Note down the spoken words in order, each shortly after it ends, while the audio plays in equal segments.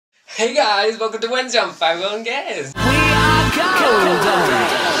Hey guys, welcome to Wednesday on 5 Guess. We are golden.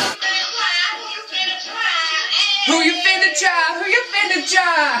 Who you finna try? Who you finna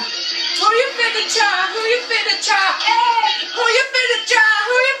try? Who you finna try? Who you finna try? Hey! Who you finna try?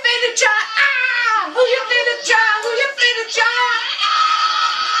 Who you finna try? Ah! Who you finna try? Who you finna try?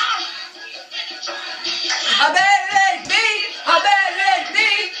 I bet it ain't me. I bet it ain't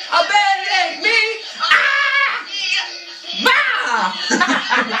me. I bet it ain't me. Ah! Ma!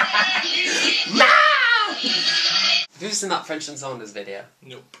 Ma! Have you seen that French and Saunders video?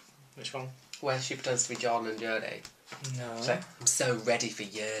 Nope. Which one? Where she pretends to be Jordan and Jodie. No. She's like, I'm so ready for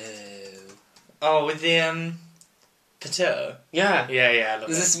you. Oh, with the potato. Yeah. Yeah, I love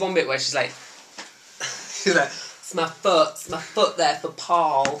There's it. this one bit where she's like, it's my foot there for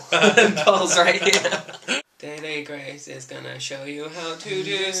Paul. And Paul's right here. Daily Grace is gonna show you how to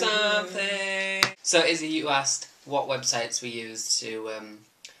do something. So Izzy, you asked what websites we use to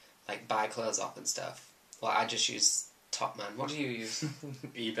like buy clothes off and stuff. Well, I just use Top Man. What do you use?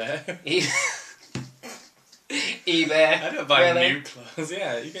 eBay. eBay. I don't buy really? new clothes.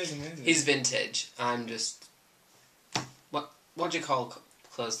 Yeah, you guys are amazing. He's vintage. I'm just... What do you call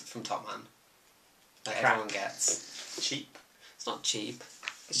clothes from Top Man? That Crap. everyone gets. Cheap. It's not cheap.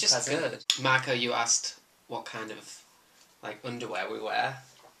 It's just Pleasant. good. Marco, you asked what kind of like underwear we wear.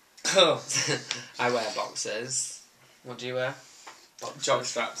 Oh. I wear boxers. What do you wear? Jock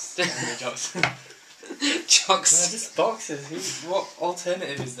straps. Jocks. Jocks. No, just boxes. What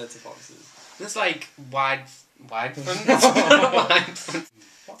alternative is there to boxes? There's like wide front. Wide front.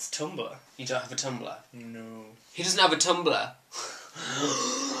 What's Tumblr? You don't have a tumbler? No. He doesn't have a tumbler.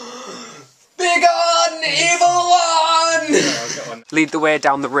 Big on, evil one! I've got one. Lead the way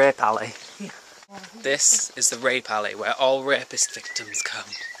down the rape alley. This is the rape alley where all rapist victims come.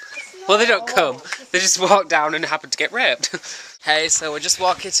 Well, they don't come. They just walk down and happen to get raped. Hey, so we're just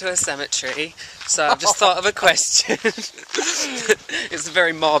walking to a cemetery, so I've just thought of a question. It's a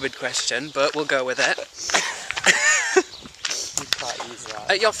very morbid question, but we'll go with it. You can't use that.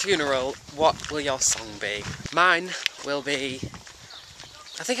 At your funeral, what will your song be? Mine will be...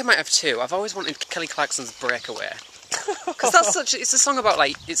 I think I might have two. I've always wanted Kelly Clarkson's Breakaway. Because that's such... It's a song about,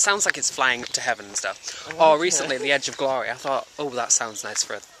 like, it sounds like it's flying up to heaven and stuff. Or recently, The Edge of Glory. I thought, oh, that sounds nice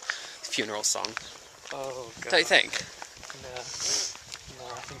for a funeral song. Oh, God. Don't you think? No,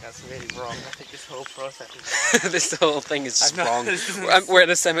 I think that's really wrong. I think this whole process is wrong. This whole thing is just wrong. This We're in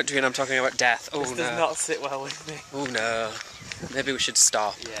a cemetery and I'm talking about death. Oh, does no. not sit well with me. Oh, no. Maybe we should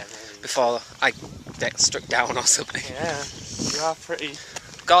stop. Yeah, maybe. Before I get struck down or something. Yeah, you are pretty...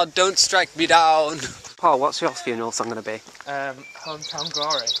 God, don't strike me down. Paul, what's your funeral song going to be? Hometown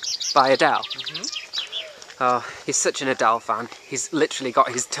Glory. By Adele? Mm-hmm. Oh, he's such an Adele fan. He's literally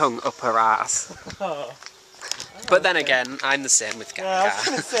got his tongue up her ass. Oh. But then again, I'm the same with Gaga. Yeah, I was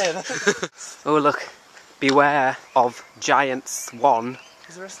going to say that. Oh, look. Beware of giant swan.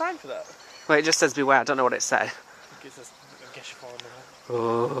 Is there a sign for that? Well, it just says beware. I don't know what it said. I guess you're falling now.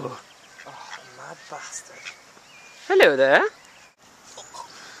 Oh. Oh, mad bastard. Hello there.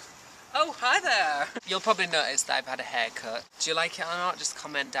 Oh, hi there. You'll probably notice that I've had a haircut. Do you like it or not? Just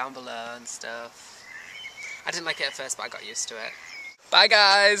comment down below and stuff. I didn't like it at first, but I got used to it. Bye,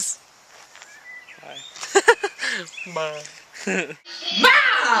 guys. Bye. Ma!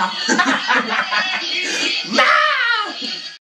 Ma!